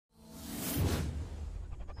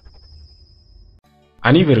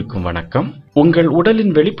அனைவருக்கும் வணக்கம். உங்கள்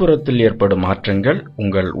உடலின் வெளிப்புறத்தில் ஏற்படும் மாற்றங்கள்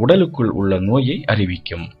உங்கள் உடலுக்குள் உள்ள நோயை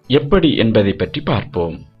அறிவிக்கும். எப்படி என்பதை பற்றி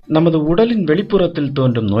பார்ப்போம். நமது உடலின் வெளிப்புறத்தில்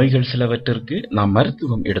தோன்றும் நோய்கள் சிலவற்றிற்கு நாம்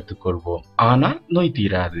மருத்துவம் எடுத்துக்கொள்வோம். ஆனால் நோய்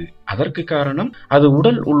தீராது. அதற்கு காரணம் அது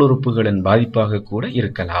உடல் உள்ளுறுப்புகளின் பாதிப்பாக கூட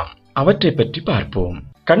இருக்கலாம். அவற்றை பற்றி பார்ப்போம்.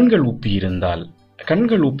 கண்கள்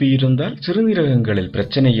உப்பி இருந்தால் சிறுநீரகங்களில்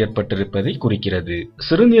பிரச்சனை ஏற்பட்டிருப்பதை குறிக்கிறது.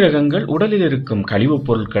 சிறுநீரகங்கள் உடலில் இருக்கும் கழிவுப்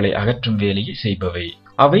பொருட்களை அகற்றும் வேலையை செய்பவை.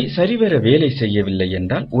 அவை சரிவர வேலை செய்யவில்லை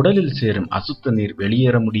என்றால் உடலில் சேரும் அசுத்த நீர்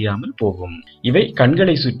வெளியேற முடியாமல் போகும். இவை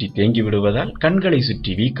கண்களை சுற்றி தேங்கி விடுவதால் கண்களை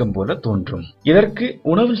சுற்றி வீக்கம் போல தோன்றும். இதற்கு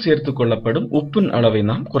உணவில் சேர்த்துக் கொள்ளப்படும் உப்பின் அளவை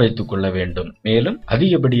நாம் குறைத்துக் கொள்ள வேண்டும். மேலும்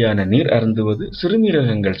அதிகப்படியான நீர் அருந்துவது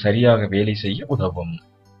சிறுநீரகங்கள் சரியாக வேலை செய்ய உதவும்.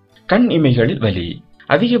 கண் இமைகளில் வலி.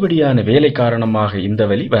 அதிகப்படியான வேலை காரணமாக இந்த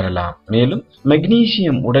வலி வரலாம். மேலும்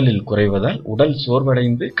மெக்னீசியம் உடலில் குறைவதால் உடல்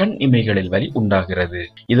சோர்வடைந்து கண் இமைகளில் வலி உண்டாகிறது.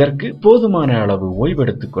 இதற்கு போதுமான அளவு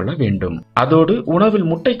ஓய்வெடுத்துக் கொள்ள வேண்டும். அதோடு உணவில்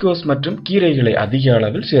முட்டைக்கோஸ் மற்றும் கீரைகளை அதிக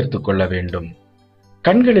அளவில் சேர்த்துக் கொள்ள வேண்டும்.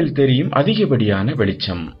 கண்களில் தெரியும் அதிகப்படியான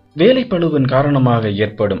வெளிச்சம். வேலைப்பளுவின் காரணமாக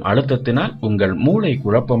ஏற்படும் அழுத்தத்தினால் உங்கள் மூளை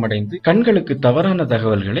குழப்பமடைந்து கண்களுக்கு தவறான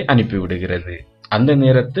தகவல்களை அனுப்பிவிடுகிறது. அந்த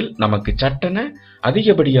நேரத்தில் நமக்கு சட்டென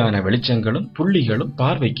அதிகப்படியான வெளிச்சங்களும் புள்ளிகளும்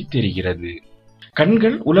பார்வைக்கு தெரிகிறது.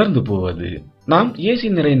 கண்கள் உலர்ந்து போவது. நாம் ஏசி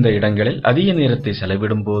நிறைந்த இடங்களில் அதிக நேரத்தை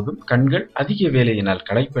செலவிடும் போதும் கண்கள் அதிக வேலையினால்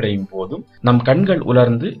களைப்படையும் போதும் நம் கண்கள்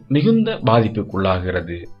உலர்ந்து மிகுந்த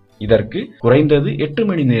பாதிப்புக்குள்ளாகிறது. இதற்கு குறைந்தது 8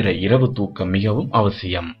 மணி நேர இரவு தூக்கம் மிகவும்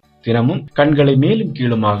அவசியம். தினமும் கண்களை மேலும்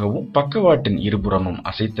கீழுமாகவும் பக்கவாட்டின் இருபுறமும்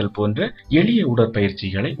அசைத்தல் போன்ற எளிய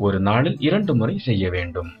உடற்பயிற்சிகளை ஒரு நாளில் 2 முறை செய்ய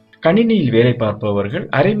வேண்டும். கணினியில் வேலை பார்ப்பவர்கள்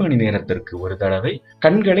அரை மணி நேரத்திற்கு ஒரு தடவை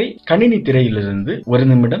கண்களை கணினி திரையிலிருந்து 1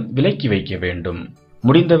 நிமிடம் விலக்கி வைக்க வேண்டும்.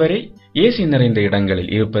 முடிந்தவரை ஏசி நிறைந்த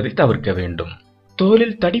இடங்களில் இருப்பதை தவிர்க்க வேண்டும்.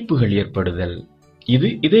 தோலில் தடிப்புகள் ஏற்படுதல். இது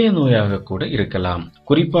இதய நோயாக கூட இருக்கலாம்.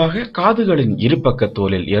 குறிப்பாக காதுகளின் இருபக்க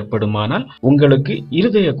தோலில் ஏற்படுமானால் உங்களுக்கு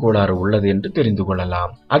இருதய கோளாறு உள்ளது என்று தெரிந்து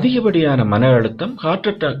கொள்ளலாம். அதிகப்படியான மன அழுத்தம் ஹார்ட்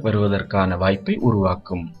அட்டாக் வருவதற்கான வாய்ப்பை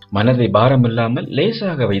உருவாக்கும். மனதை பாரமில்லாமல்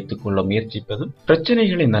லேசாக வைத்துக் கொள்ள முயற்சிப்பதும்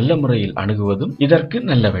பிரச்சனைகளை நல்ல முறையில் அணுகுவதும் இதற்கு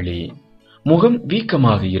நல்ல வழி. முகம்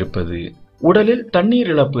வீக்கமாக இருப்பது. உடலில்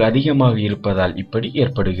தண்ணீர் இழப்பு அதிகமாக இருப்பதால் இப்படி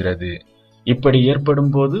ஏற்படுகிறது. இப்படி ஏற்படும்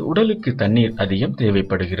போது உடலுக்கு தண்ணீர் அதிகம்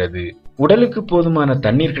தேவைப்படுகிறது. உடலுக்கு போதுமான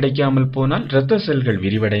தண்ணீர் கிடைக்காமல் போனால் இரத்த செல்கள்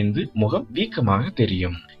விரிவடைந்து முகம் வீக்கமாக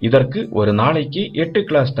தெரியும். இதற்கு ஒரு நாளைக்கு 8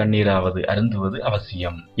 கிளாஸ் தண்ணீராவது அருந்துவது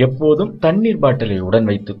அவசியம். எப்போதும் தண்ணீர் பாட்டிலை உடன்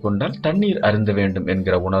வைத்துக் கொண்டால் தண்ணீர் அருந்த வேண்டும்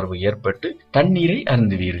என்கிற உணர்வு ஏற்பட்டு தண்ணீரை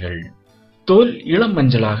அருந்துவீர்கள். தோல் இளம்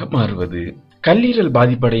மஞ்சளாக மாறுவது. கல்லீரல்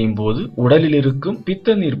பாதிப்படையும் போது உடலில் இருக்கும்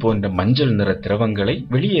பித்த நீர் போன்ற மஞ்சள் நிற திரவங்களை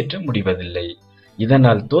வெளியேற்ற முடிவதில்லை.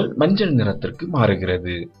 இதனால் தோல் மஞ்சள் நிறத்திற்கு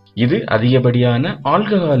மாறுகிறது. இது அதிகப்படியான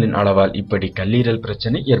ஆல்கஹாலின் அளவால் இப்படி கல்லீரல்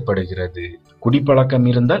பிரச்சனை ஏற்படுகிறது. குடிப்பழக்கம்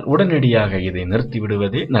இருந்தால் உடனடியாக இதை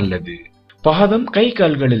நிறுத்திவிடுவதே நல்லது. பாதம் கை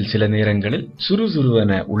கால்களில் சில நேரங்களில்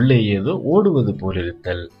சுறுசுறுவென உள்ளே ஏதோ ஓடுவது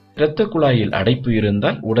போலிருத்தல். இரத்த குழாயில் அடைப்பு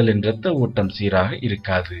இருந்தால் உடலின் இரத்த ஓட்டம் சீராக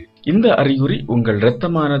இருக்காது. இந்த அறிகுறி உங்கள்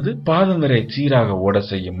இரத்தமானது பாதம் வரை சீராக ஓட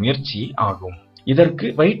செய்யும் முயற்சி ஆகும். இதற்கு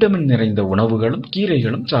வைட்டமின் நிறைந்த உணவுகளும்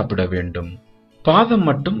கீரைகளும் சாப்பிட வேண்டும். பாதம்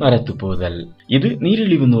மட்டும் மரத்து போதல். இது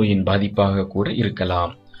நீரிழிவு நோயின் பாதிப்பாக கூட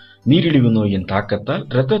இருக்கலாம். நீரிழிவு நோயின் தாக்கத்தால்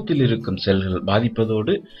இரத்தத்தில் இருக்கும் செல்கள்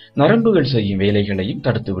பாதிப்பதோடு நரம்புகள் செய்யும் வேலைகளையும்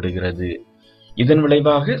தடுத்து விடுகிறது. இதன்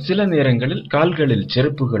விளைவாக சில நேரங்களில் கால்களில்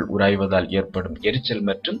செருப்புகள் உராய்வதால் ஏற்படும் எரிச்சல்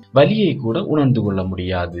மற்றும் வலியை கூட உணர்ந்து கொள்ள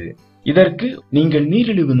முடியாது. இதற்கு நீங்கள்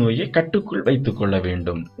நீரிழிவு நோயை கட்டுக்குள் வைத்துக் கொள்ள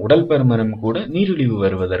வேண்டும். உடல் பருமனும் கூட நீரிழிவு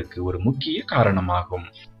வருவதற்கு ஒரு முக்கிய காரணமாகும்.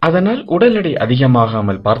 அதனால் உடல் எடை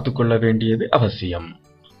அதிகமாகாமல் பார்த்துக் கொள்ள வேண்டியது அவசியம்.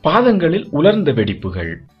 பாதங்களில் உலர்ந்த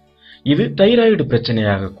வெடிப்புகள். இது தைராய்டு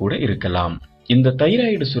பிரச்சனையாக கூட இருக்கலாம். இந்த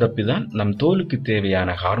தைராய்டு சுரப்பிதான் நம் தோலுக்கு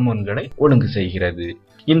தேவையான ஹார்மோன்களை ஒழுங்கு செய்கிறது.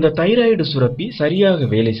 இந்த தைராய்டு சுரப்பி சரியாக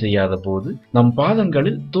வேலை செய்யாத போது நம்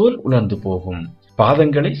பாதங்களில் தோல் உலர்ந்து போகும்.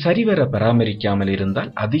 பாதங்களை சரிவர பராமரிக்காமல் இருந்தால்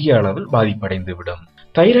அதிக அளவில் பாதிப்படைந்துவிடும்.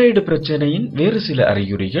 தைராய்டு பிரச்சனையின் வேறு சில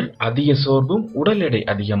அறிகுறிகள் அதிக சோர்வும் உடல் எடை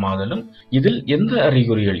அதிகமாதலும். இதில் எந்த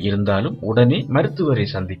அறிகுறிகள் இருந்தாலும் உடனே மருத்துவரை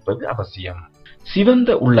சந்திப்பது அவசியம்.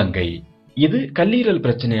 சிவந்த உள்ளங்கை. இது கல்லீரல்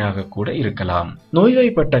பிரச்சனையாக கூட இருக்கலாம்.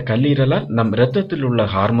 நோய்வாய்ப்பட்ட கல்லீரலால் நம் இரத்தத்தில் உள்ள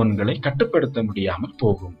ஹார்மோன்களை கட்டுப்படுத்த முடியாமல்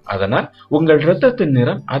போகும். அதனால் உங்கள் இரத்தத்தின்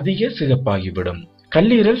நிறம் அதிக சிகப்பாகிவிடும்.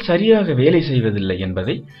 கல்லீரல் சரியாக வேலை செய்வதில்லை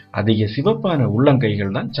என்பதை அதிக சிவப்பான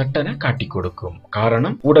உள்ளங்கைகள் தான் சட்டென காட்டிக் கொடுக்கும்.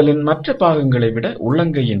 காரணம் உடலின் மற்ற பாகங்களை விட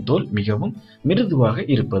உள்ளங்கையின் தோல் மிகவும் மிருதுவாக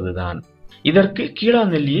இருப்பதுதான். இதற்கு கீழா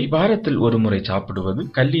நெல்லியை வாரத்தில் 1 முறை சாப்பிடுவது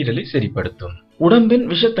கல்லீரலை சரிப்படுத்தும். உடம்பின்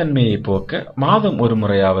விஷத்தன்மையை போக்க மாதம் 1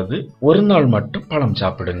 முறையாவது ஒரு நாள் மட்டும் பழம்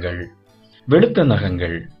சாப்பிடுங்கள். வெளுத்த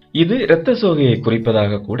நகங்கள். இது இரத்த சோகையை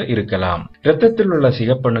குறிப்பதாக கூட இருக்கலாம். இரத்தத்தில் உள்ள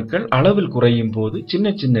சிகப்பணுக்கள் அளவில் குறையும் போது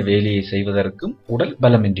சின்ன சின்ன வேலையை செய்வதற்கும் உடல்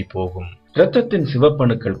பலமின்றி போகும். இரத்தத்தின்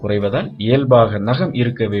சிவப்பணுக்கள் குறைவதால் இயல்பாக நகம்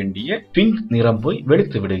இருக்க வேண்டிய பிங்க் நிறம் போய்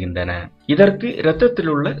வெளுத்து விடுகின்றன. இதற்கு இரத்தத்தில்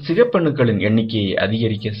உள்ள சிகப்பணுக்களின் எண்ணிக்கையை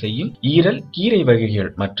அதிகரிக்க செய்யும் ஈரல், கீரை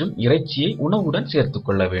வகைகள் மற்றும் இறைச்சியை உணவுடன் சேர்த்துக்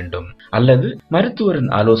கொள்ள வேண்டும். அல்லது மருத்துவரின்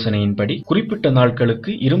ஆலோசனையின்படி குறிப்பிட்ட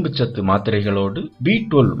நாட்களுக்கு இரும்புச்சத்து மாத்திரைகளோடு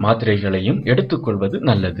B12 மாத்திரைகளையும் எடுத்துக்கொள்வது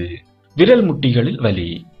நல்லது. விரல் முட்டிகளில்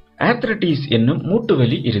வலி. ஆர்த்ரைட்டிஸ் என்னும் மூட்டு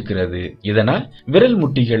வலி இருக்கிறது. இதனால் விரல்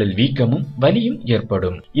முட்டிகளில் வீக்கமும் வலியும்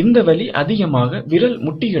ஏற்படும். இந்த வலி அதிகமாக விரல்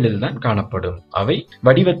முட்டிகளில் தான் காணப்படும். அவை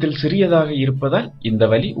வடிவத்தில் சிறியதாக இருப்பதால் இந்த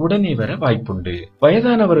வலி உடனே வர வாய்ப்புண்டு.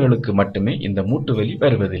 வயதானவர்களுக்கு மட்டுமே இந்த மூட்டு வலி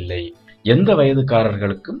வருவதில்லை. எந்த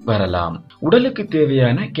வயதுக்காரர்களுக்கும் வரலாம். உடலுக்கு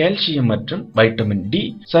தேவையான கால்சியம் மற்றும் வைட்டமின்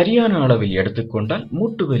D சரியான அளவில் எடுத்துக்கொண்டால்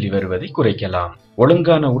மூட்டு வலி வருவதை குறைக்கலாம்.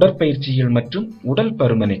 ஒழுங்கான உடற்பயிற்சிகள் மற்றும் உடல்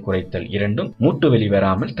பருமனை குறைத்தல் இரண்டும் மூட்டு வலி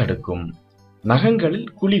வராமல் தடுக்கும். நகங்களில்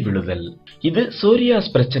குழி விழுதல். இது சோரியாஸ்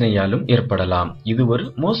பிரச்சனையாலும் ஏற்படலாம். இது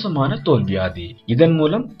ஒரு மோசமான தோல் வியாதி. இதன்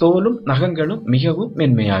மூலம் தோலும் நகங்களும் மிகவும்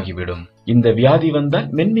மென்மையாகிவிடும். இந்த வியாதி வந்தால்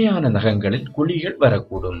மென்மையான நகங்களில் குழிகள்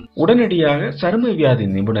வரக்கூடும். உடனடியாக சரும வியாதி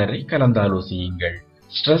நிபுணரை கலந்தாலோசியுங்கள்.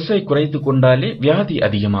 ஸ்ட்ரெஸ்ஸை குறைத்துக் கொண்டாலே வியாதி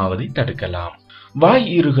அதிகமாவதை தடுக்கலாம். வாய்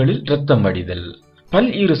ஈறுகளில் இரத்தம் வடிதல்.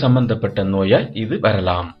 பல் ஈறு சம்பந்தப்பட்ட நோயால் இது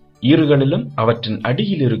வரலாம். ஈறுகளிலும் அவற்றின்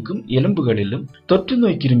அடியில் இருக்கும் எலும்புகளிலும் தொற்று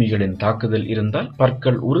நோய் கிருமிகளின் தாக்குதல் இருந்தால்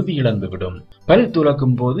பற்கள் உறுதி இழந்துவிடும். பல்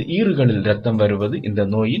துலக்கும் போது ஈறுகளில் இரத்தம் வருவது இந்த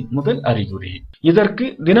நோயின் முதல் அறிகுறி.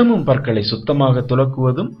 இதற்கு தினமும் பற்களை சுத்தமாக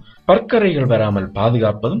துலக்குவதும் பற்கரைகள் வராமல்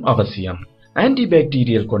பாதுகாப்பதும் அவசியம்.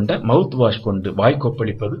 ஆன்டிபாக்டீரியல் கொண்ட மவுத் வாஷ் கொண்டு வாய்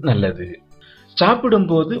கொப்பளிப்பது நல்லது. சாப்பிடும்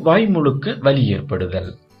போது வாய் முழுக்க வலி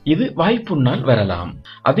ஏற்படுதல். இது வாய்ப்புண்ணால் வரலாம்.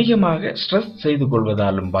 அதிகமாக ஸ்ட்ரெஸ் செய்து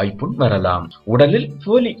கொள்வதாலும் வாய்ப்புண் வரலாம். உடலில்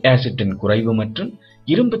போலிக் ஆசிட்டின் குறைவு மற்றும்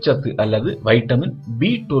இரும்பு சத்து அல்லது வைட்டமின்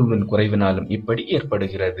B12 குறைவினாலும் இப்படி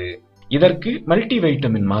ஏற்படுகிறது. இதற்கு மல்டி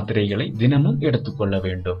வைட்டமின் மாத்திரைகளை தினமும் எடுத்துக்கொள்ள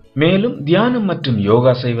வேண்டும். மேலும் தியானம் மற்றும்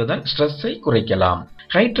யோகா செய்வதால் ஸ்ட்ரெஸ்ஸை குறைக்கலாம்.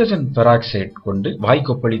 ஹைட்ரஜன் பெராக்சைடு கொண்டு வாய்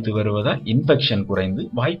கொப்பளித்து வருவதால் இன்ஃபெக்ஷன் குறைந்து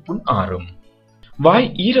வாய்ப்புண் ஆறும். வாய்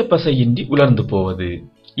ஈரப்பசையின்றி உலர்ந்து போவது.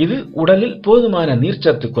 இது உடலில் போதுமான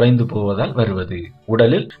நீர்ச்சத்து குறைந்து போவதால் வருவது.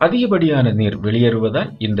 உடலில் அதிகப்படியான நீர்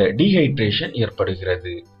வெளியேறுவதால் இந்த டீஹைட்ரேஷன்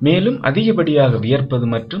ஏற்படுகிறது. மேலும் அதிகப்படியாக வியர்ப்பது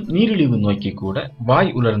மற்றும் நீரிழிவு நோய்க்கு கூட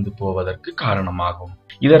வாய் உலர்ந்து போவதற்கு காரணமாகும்.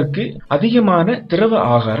 இதற்கு அதிகமான திரவ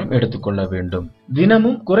ஆகாரம் எடுத்துக்கொள்ள வேண்டும்.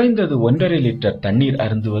 தினமும் குறைந்தது 1.5 லிட்டர் தண்ணீர்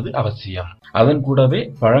அருந்துவது அவசியம். அதன்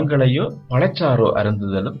கூடவே பழங்களையோ பழச்சாறோ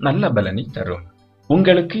அருந்துதலும் நல்ல பலனை தரும்.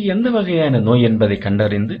 உங்களுக்கு எந்த வகையான நோய் என்பதை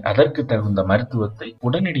கண்டறிந்து அதற்கு தகுந்த மருத்துவத்தை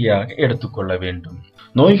உடனடியாக எடுத்துக்கொள்ள வேண்டும்.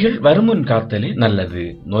 நோய்கள் வருமுன் காத்தலே நல்லது.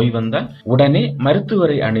 நோய் வந்தால் உடனே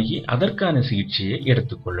மருத்துவரை அணுகி அதற்கான சிகிச்சையை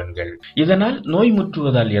எடுத்துக்கொள்ளுங்கள். இதனால் நோய்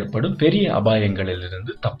முற்றுவதால் ஏற்படும் பெரிய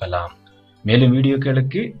அபாயங்களிலிருந்து தப்பலாம். மேலும்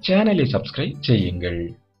வீடியோக்களுக்கு சேனலை சப்ஸ்கிரைப் செய்யுங்கள்.